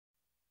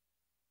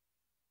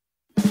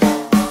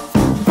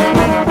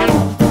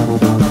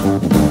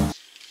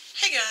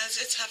Hey guys,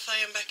 it's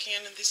Haffina back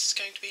again, and this is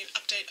going to be an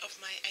update of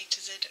my A to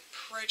Z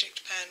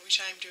project pan, which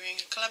I am doing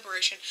in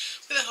collaboration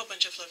with a whole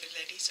bunch of lovely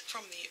ladies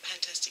from the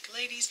Pantastic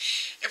Ladies.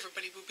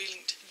 Everybody will be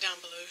linked down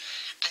below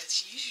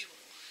as usual.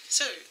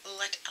 So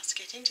let us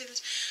get into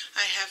this.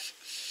 I have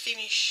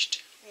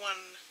finished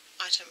one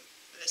item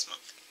this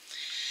month,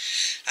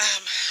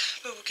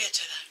 but we'll get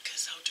to that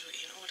because I'll do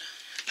it in order.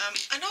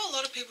 I know a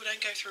lot of people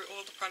don't go through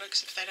all the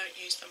products if they don't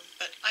use them,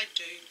 but I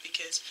do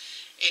because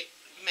it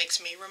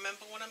makes me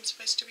remember what I'm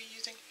supposed to be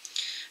using.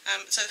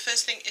 So the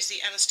first thing is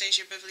the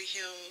Anastasia Beverly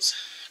Hills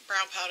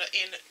brow powder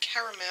in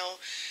caramel.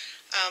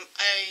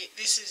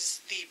 This is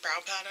the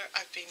brow powder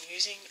I've been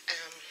using,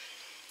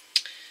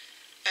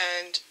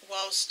 and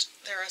whilst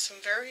there are some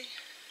very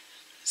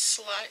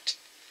slight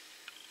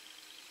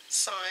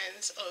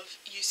signs of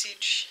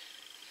usage,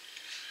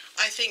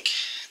 I think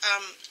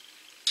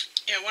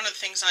you know, one of the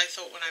things I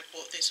thought when I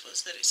bought this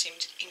was that it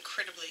seemed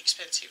incredibly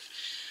expensive,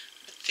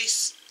 but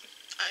this,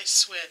 I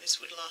swear this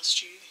would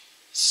last you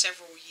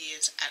several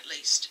years at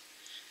least,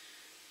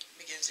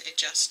 because it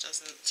just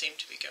doesn't seem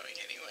to be going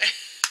anywhere.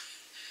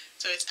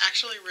 So it's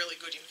actually a really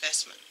good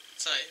investment,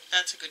 so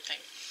that's a good thing.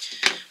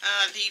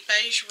 The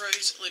beige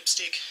rose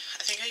lipstick,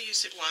 I think I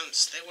used it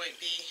once. There won't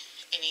be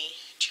any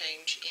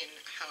change in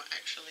how it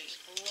actually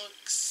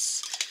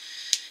looks.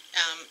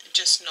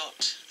 Just not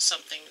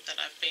something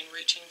that I've been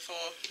reaching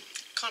for.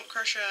 Clump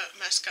Crusher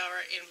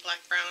mascara in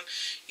black brown.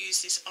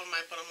 Use this on my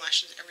bottom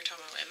lashes every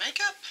time I wear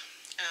makeup.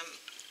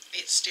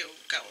 It's still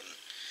going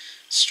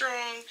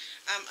strong.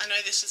 I know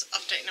this is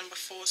update number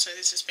 4, so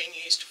this has been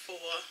used for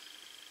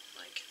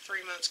like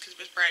 3 months because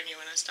it was brand new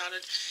when I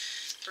started.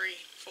 4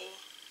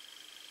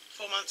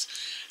 months.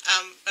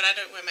 But I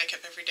don't wear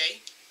makeup every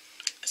day,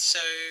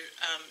 so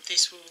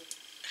this will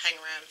hang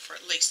around for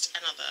at least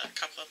another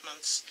couple of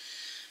months.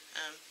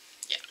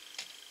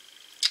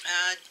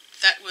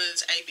 That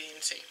was A, B,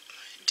 and C.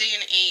 D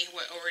and E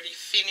were already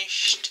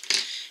finished.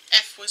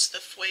 F was the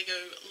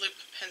Fuego lip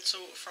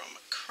pencil from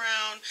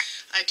Crown.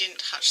 I didn't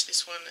touch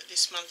this one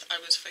this month.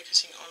 I was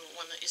focusing on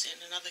one that is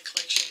in another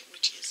collection,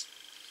 which is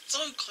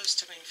so close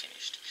to being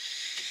finished.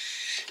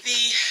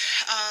 The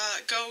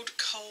Gold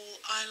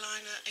Coal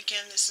eyeliner,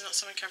 again, this is not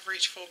something I've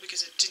reached for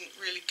because it didn't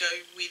really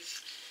go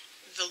with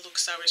the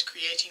looks I was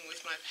creating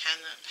with my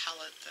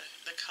palette,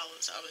 the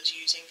colours I was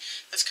using.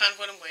 That's kind of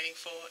what I'm waiting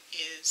for,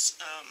 is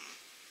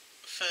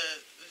for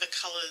the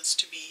colours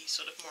to be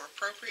sort of more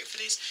appropriate for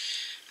this.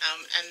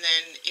 And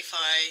then if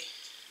I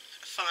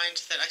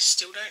find that I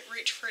still don't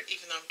reach for it,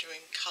 even though I'm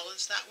doing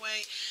colours that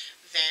way,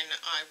 then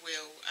I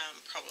will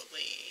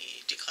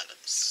probably declutter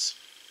this.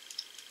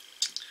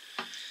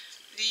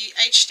 The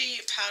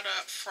HD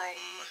powder from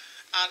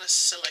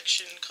Artist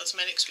Selection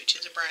Cosmetics, which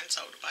is a brand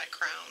sold by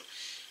Crown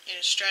in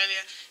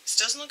Australia. This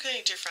doesn't look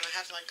any different. I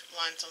have like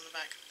lines on the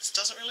back. This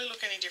doesn't really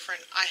look any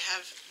different. I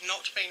have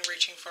not been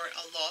reaching for it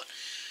a lot.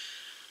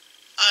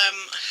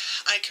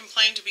 I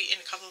complained a bit in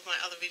a couple of my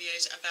other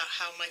videos about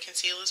how my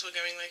concealers were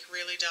going like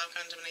really dark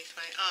underneath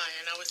my eye,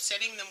 and I was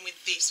setting them with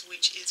this,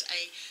 which is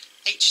a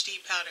HD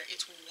powder.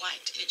 It's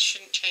white. It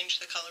shouldn't change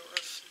the colour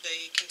of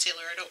the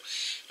concealer at all.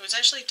 It was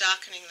actually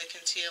darkening the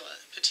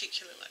concealer,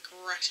 particularly like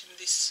right in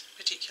this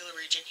particular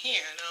region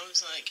here, and I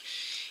was like,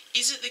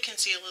 is it the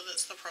concealer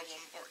that's the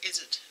problem, or is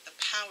it the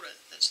powder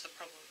that's the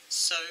problem?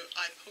 So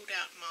I pulled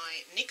out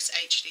my NYX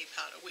HD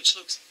powder, which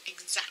looks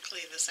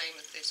exactly the same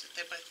as this.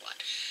 They're both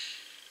white,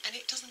 and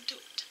it doesn't do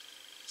it.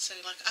 So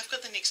like, I've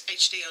got the NYX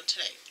HD on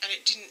today, and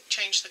it didn't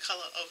change the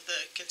colour of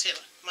the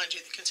concealer. Mind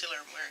you, the concealer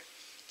I'm wearing,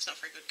 it's not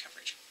very good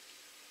coverage.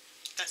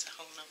 That's a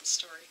whole nother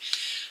story.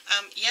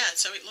 Yeah,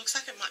 so it looks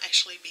like it might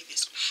actually be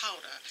this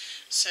powder.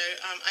 So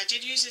I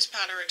did use this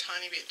powder a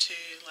tiny bit to,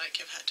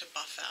 like, I've had to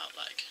buff out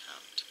like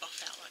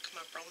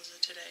my bronzer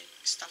today,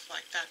 stuff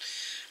like that.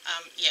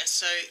 Yeah,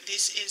 so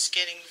this is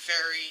getting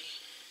very,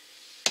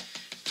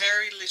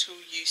 very little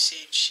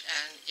usage,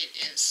 and it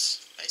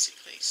is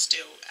basically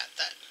still at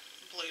that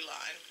blue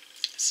line.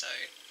 So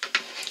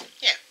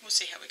yeah, we'll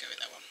see how we go with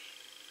that one.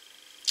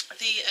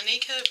 The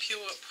Anika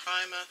Pure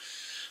Primer,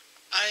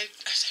 I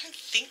don't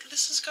think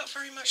this has got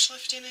very much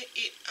left in it.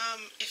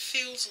 It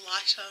feels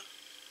lighter.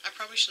 I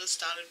probably should have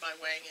started by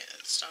weighing it at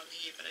the start of the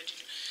year, but I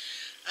didn't.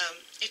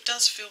 It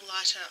does feel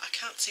lighter. I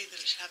can't see that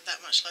it should have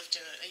that much left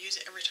in it. I use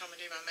it every time I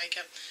do my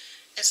makeup.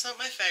 It's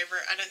not my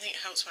favourite. I don't think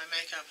it helps my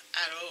makeup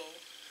at all.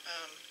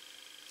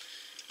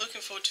 Looking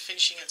forward to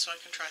finishing it so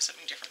I can try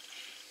something different.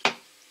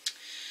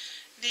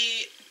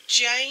 The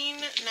Jane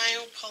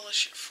nail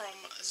polish from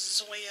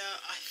Zoya,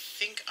 I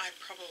think I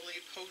probably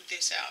pulled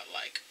this out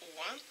like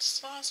once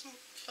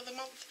for the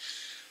month.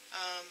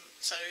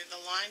 So the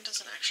line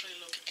doesn't actually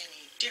look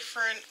any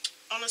different.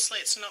 Honestly,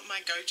 it's not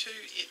my go-to.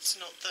 It's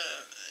not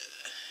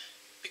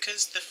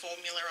because the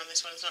formula on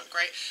this one is not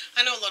great.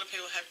 I know a lot of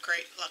people have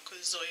great luck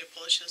with Zoya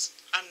polishes.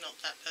 I'm not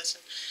that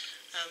person.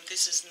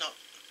 This is not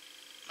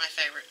my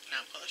favourite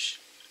nail polish.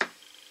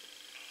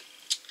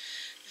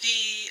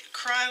 The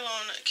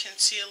Carolyn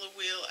concealer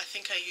wheel, I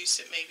think I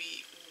used it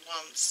maybe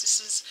once.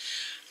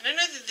 I don't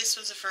know that this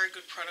was a very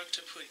good product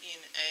to put in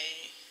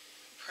a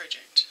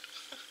project.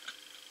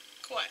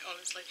 Quite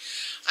honestly.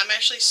 I'm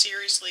actually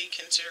seriously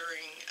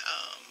considering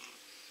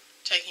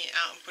taking it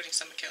out and putting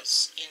something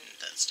else in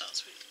that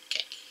starts with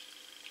K.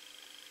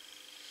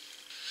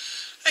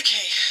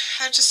 Okay,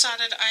 I've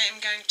decided I am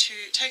going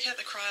to take out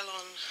the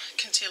Krylon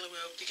concealer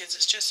wheel because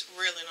it's just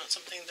really not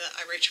something that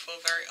I reach for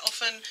very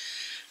often,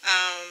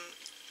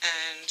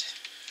 and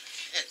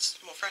it's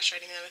more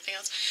frustrating than anything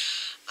else.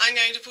 I'm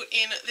going to put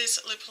in this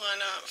lip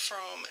liner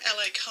from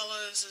LA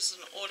Colors. This is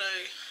an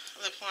auto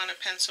lip liner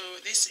pencil.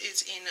 This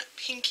is in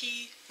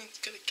Pinky.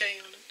 It's got a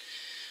K on it.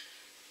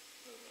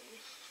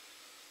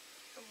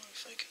 Come on,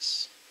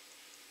 focus.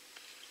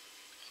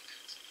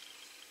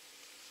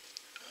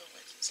 Oh,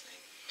 what's its name?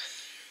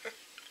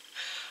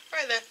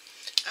 Right there.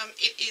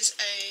 It is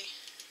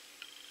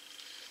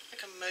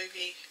like a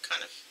mauvey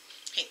kind of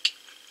pink.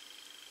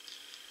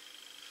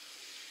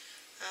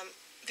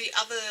 The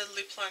other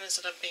lip liners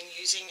that I've been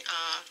using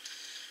are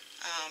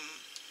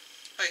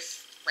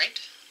both red,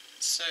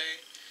 so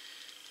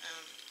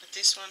but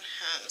this one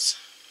has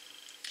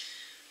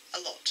a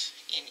lot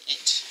in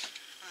it.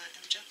 I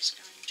am just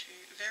going to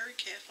very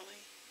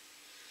carefully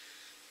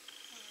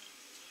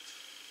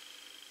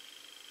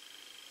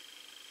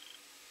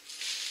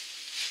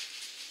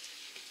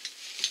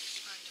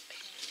find a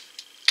pen.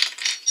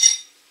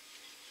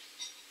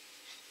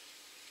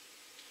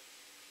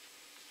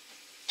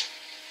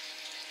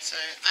 So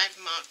I've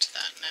marked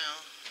that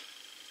now.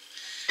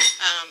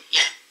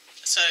 Yeah,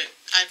 so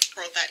I've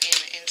brought that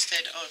in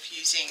instead of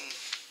using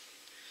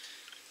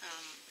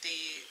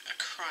the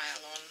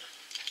Krylon.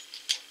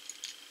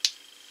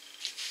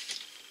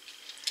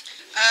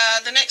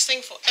 The next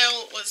thing for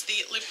Elle was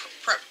the lip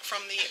prep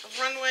from the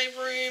Runway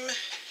Room.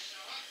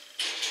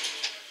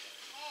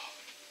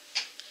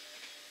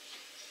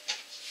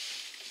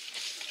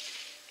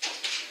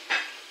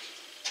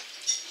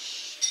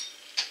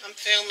 I'm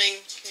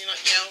filming, can you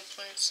not yell,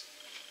 please?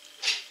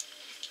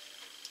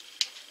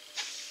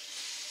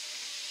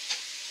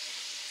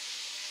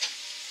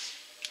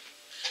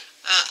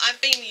 I've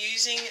been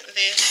using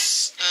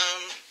this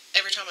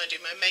every time I do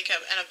my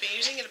makeup, and I've been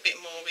using it a bit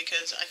more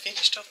because I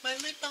finished off my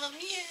lip balm,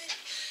 yeah!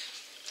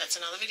 That's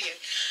another video.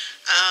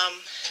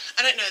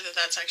 I don't know that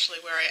that's actually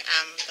where I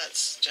am,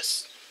 that's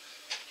just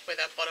where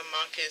that bottom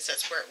mark is,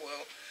 that's where it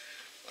will,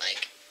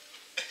 like,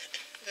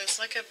 there's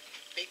like a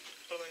big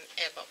blooming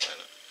air bubble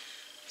in it.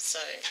 So,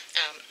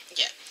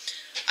 yeah,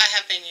 I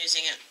have been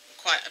using it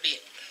quite a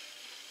bit.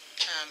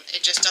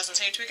 It just doesn't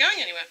seem to be going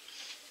anywhere.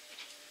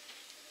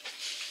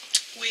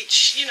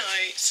 Which, you know,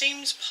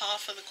 seems par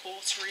for the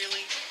course,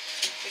 really,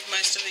 with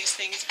most of these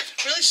things.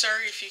 I'm really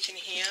sorry if you can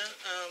hear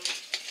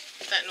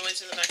that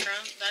noise in the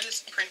background. That is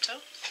the printer.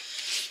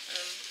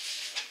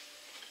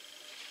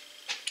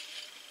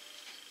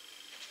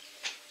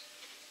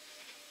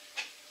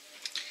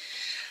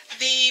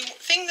 The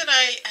thing that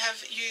I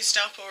have used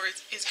up, or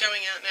is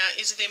going out now,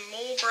 is the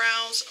Mall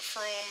Brows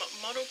from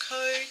Model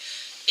Co.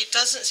 It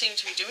doesn't seem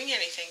to be doing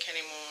anything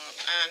anymore,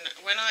 and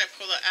when I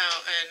pull it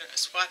out and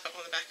swipe it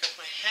on the back of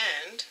my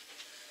hand,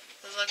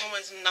 there's like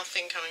almost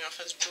nothing coming off.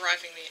 It's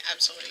driving me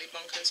absolutely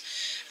bonkers,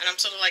 and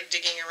I'm sort of like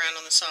digging around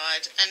on the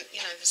side, and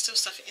you know, there's still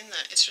stuff in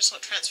there. It's just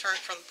not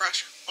transferring from the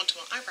brush onto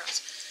my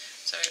eyebrows.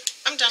 So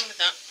I'm done with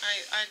that.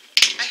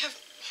 I have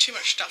too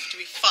much stuff to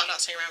be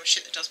fart-assing around with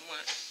shit that doesn't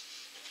work.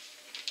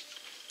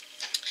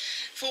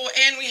 For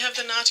Anne, we have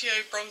the Natio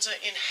Bronzer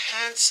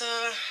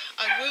Enhancer.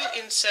 I will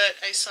insert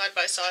a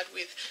side-by-side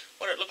with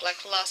what it looked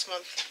like last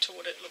month to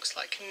what it looks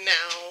like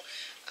now.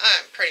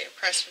 I'm pretty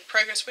impressed with the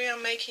progress we are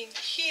making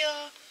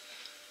here.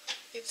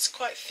 It's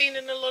quite thin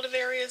in a lot of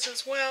areas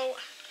as well,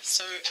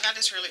 so that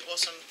is really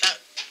awesome. I'm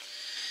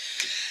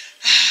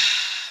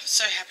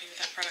so happy with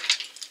that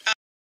product.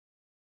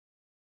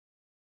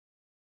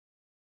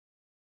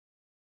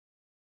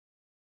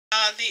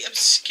 The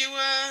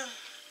Obscure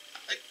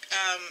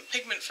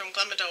pigment from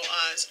Glamour Doll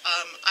Eyes,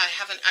 I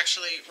haven't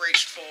actually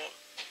reached for.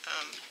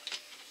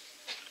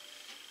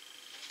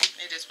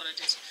 It is what it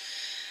is.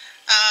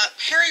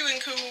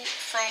 Periwinkle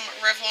from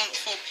Revlon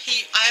for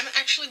P. I'm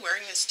actually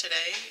wearing this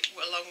today,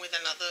 along with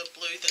another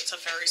blue that's a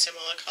very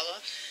similar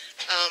colour.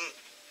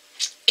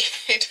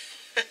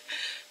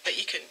 But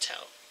you couldn't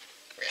tell,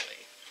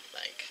 really.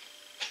 Like,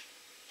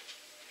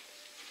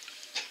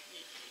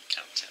 you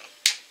can't tell.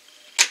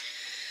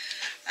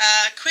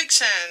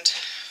 Quicksand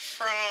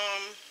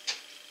from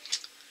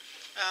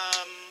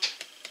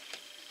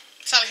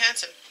Sally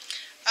Hansen.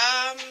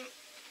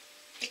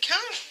 You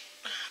can't,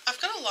 I've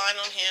got a line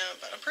on here,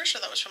 but I'm pretty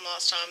sure that was from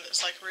last time. It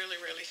was like really,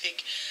 really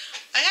thick.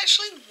 I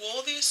actually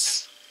wore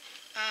this,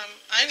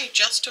 I only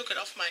just took it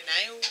off my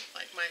nail,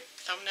 like my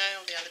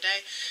thumbnail the other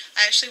day.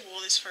 I actually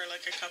wore this for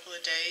like a couple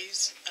of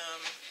days,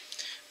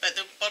 but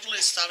the bottle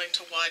is starting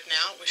to widen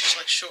out, which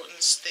like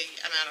shortens the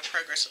amount of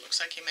progress it looks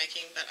like you're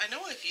making, but I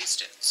know I've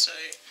used it, so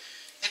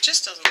it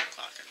just doesn't look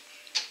like it.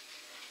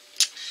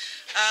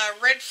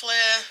 Red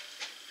Flare,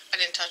 I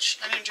didn't touch.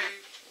 I didn't do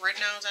red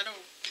nails at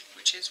all,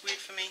 which is weird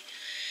for me.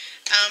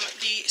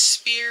 The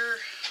Spear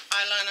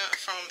eyeliner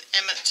from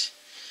Emmett.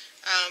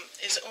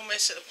 is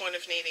almost at the point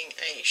of needing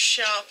a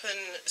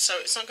sharpen, so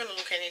it's not going to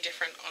look any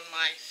different on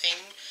my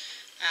thing.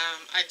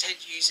 I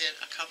did use it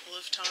a couple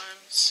of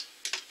times.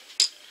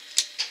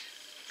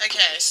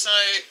 Okay, so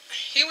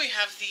here we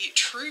have the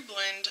True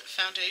Blend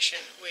foundation,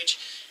 which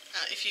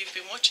if you've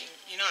been watching,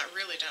 you know I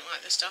really don't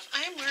like this stuff.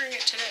 I am wearing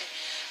it today.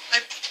 I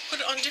put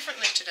it on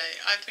differently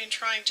today. I've been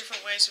trying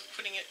different ways of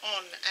putting it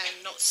on and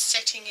not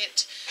setting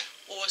it,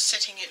 or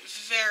setting it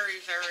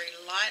very, very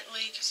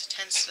lightly, because it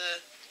tends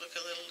to look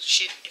a little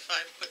shit if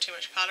I put too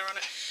much powder on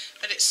it,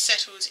 but it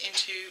settles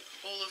into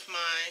all of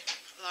my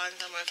lines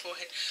on my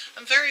forehead.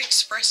 I'm very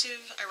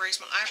expressive. I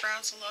raise my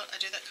eyebrows a lot. I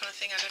do that kind of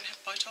thing. I don't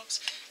have Botox,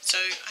 so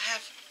I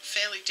have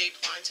fairly deep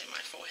lines in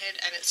my forehead,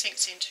 and it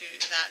sinks into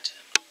that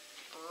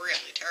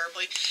really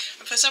terribly,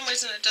 and for some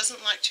reason it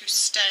doesn't like to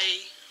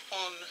stay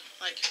on,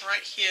 like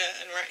right here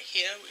and right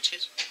here, which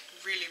is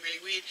really,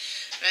 really weird,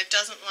 and it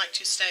doesn't like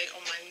to stay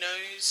on my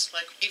nose,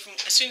 like even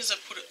as soon as I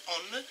put it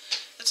on,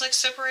 it's like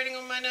separating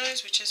on my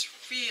nose, which is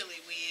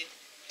really weird.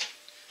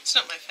 It's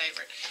not my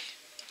favourite.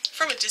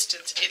 From a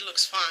distance it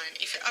looks fine.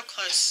 If you're up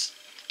close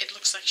it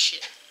looks like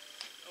shit,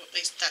 or at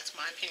least that's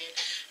my opinion.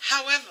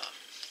 However,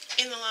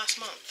 in the last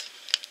month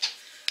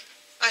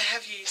I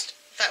have used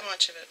that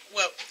much of it.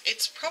 Well,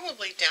 it's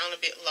probably down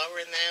a bit lower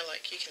in there,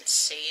 like you can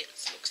see it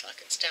looks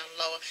like it's down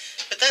lower,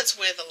 but that's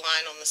where the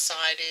line on the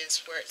side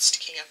is, where it's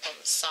sticking up on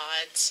the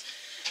sides.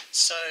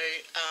 So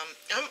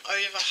I'm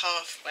over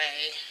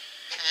halfway,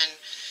 and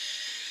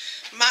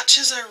much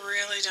as I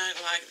really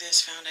don't like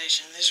this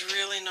foundation, there's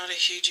really not a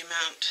huge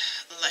amount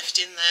left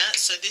in there.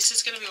 So this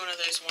is going to be one of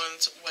those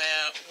ones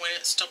where when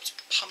it stops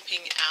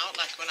pumping out,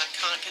 like when I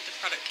can't get the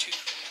product to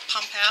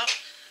pump out,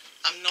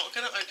 I'm not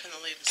going to open the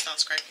lid and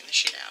start scraping the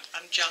shit out.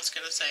 I'm just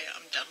going to say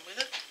I'm done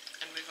with it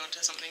and move on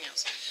to something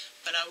else.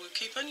 But I will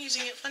keep on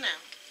using it for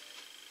now.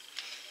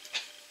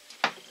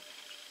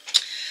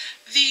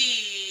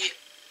 The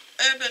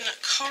Urban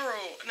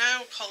Coral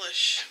Nail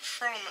Polish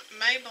from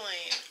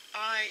Maybelline.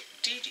 I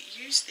did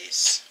use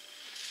this.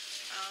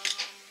 I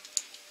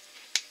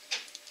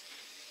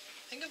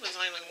think it was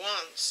only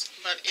once,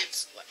 but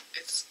it's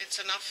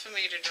enough for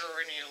me to draw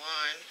a new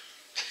line.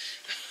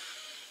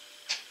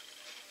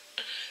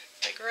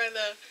 Like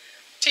rather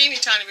teeny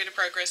tiny bit of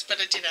progress, but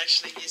I did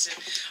actually use it.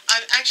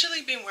 I've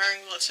actually been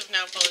wearing lots of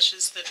nail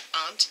polishes that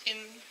aren't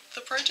in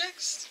the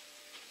projects.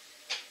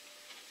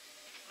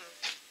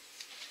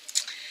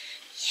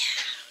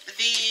 Yeah.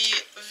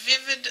 The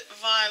Vivid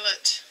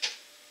Violet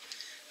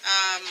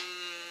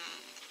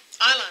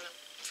eyeliner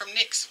from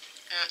NYX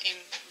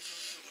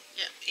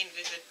in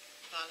Vivid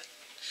Violet.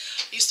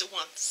 I used it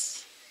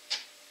once,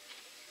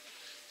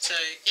 so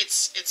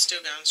it's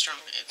still going strong.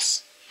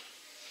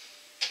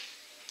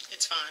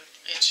 It's fine.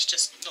 It's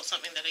just not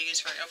something that I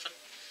use very often,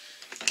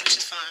 which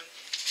is fine.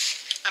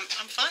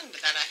 I'm fine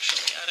with that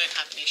actually. I don't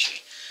have an issue.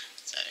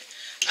 So,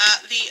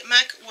 the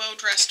MAC Well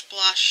Dressed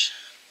Blush.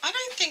 I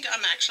don't think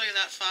I'm actually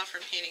that far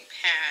from hitting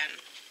pan.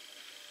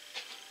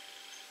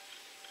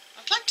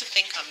 I'd like to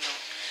think I'm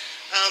not.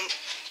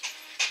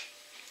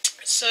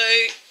 So,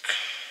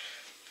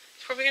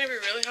 it's probably going to be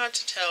really hard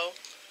to tell,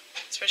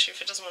 especially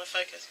if it doesn't want to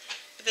focus.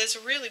 But there's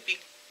a really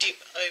big dip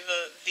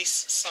over this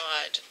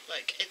side.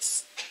 Like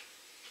it's...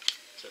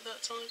 Is it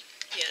that side?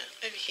 Yeah,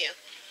 over here.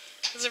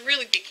 There's a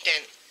really big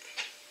dent.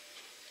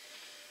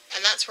 And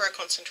that's where I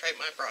concentrate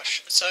my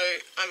brush. So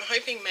I'm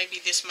hoping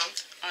maybe this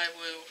month I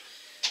will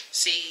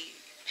see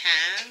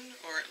pan,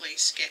 or at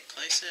least get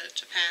closer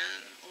to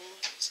pan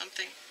or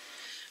something.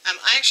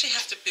 I actually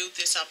have to build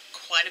this up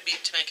quite a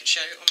bit to make it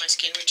show on my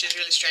skin, which is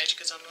really strange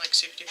because I'm like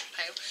super duper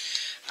pale.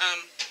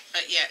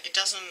 But yeah, it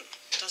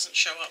doesn't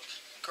show up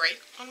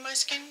great on my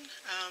skin.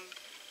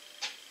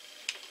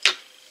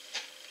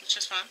 It's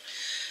just fine.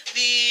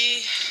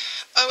 The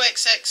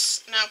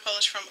OXX nail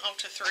polish from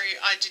Ulta 3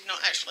 I did not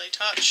actually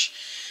touch,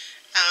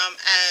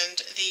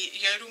 and the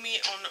Yodel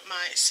Me on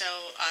my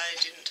cell I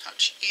didn't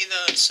touch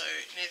either, so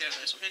neither of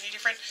those look any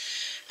different.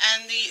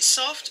 And the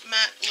Soft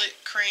Matte Lip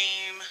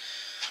Cream,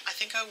 I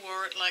think I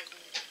wore it like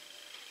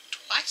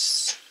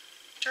twice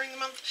during the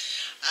month.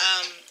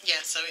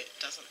 Yeah, so it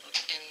doesn't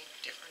look any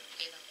different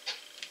either.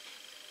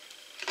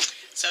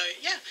 So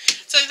yeah,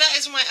 so that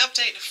is my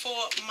update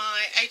for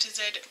my A to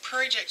Z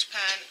project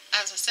pan.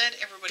 As I said,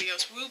 everybody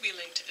else will be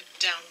linked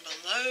down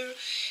below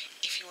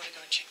if you want to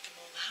go and check them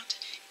all out.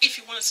 If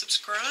you want to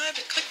subscribe,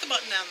 click the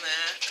button down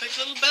there, click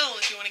the little bell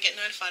if you want to get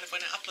notified of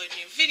when I upload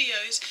new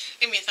videos.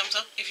 Leave me a thumbs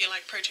up if you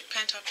like project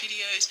pan type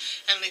videos,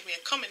 and leave me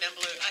a comment down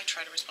below. I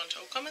try to respond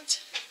to all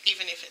comments,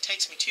 even if it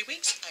takes me 2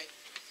 weeks.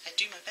 I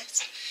do my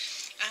best,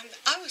 and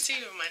I will see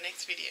you in my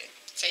next video.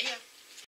 See ya!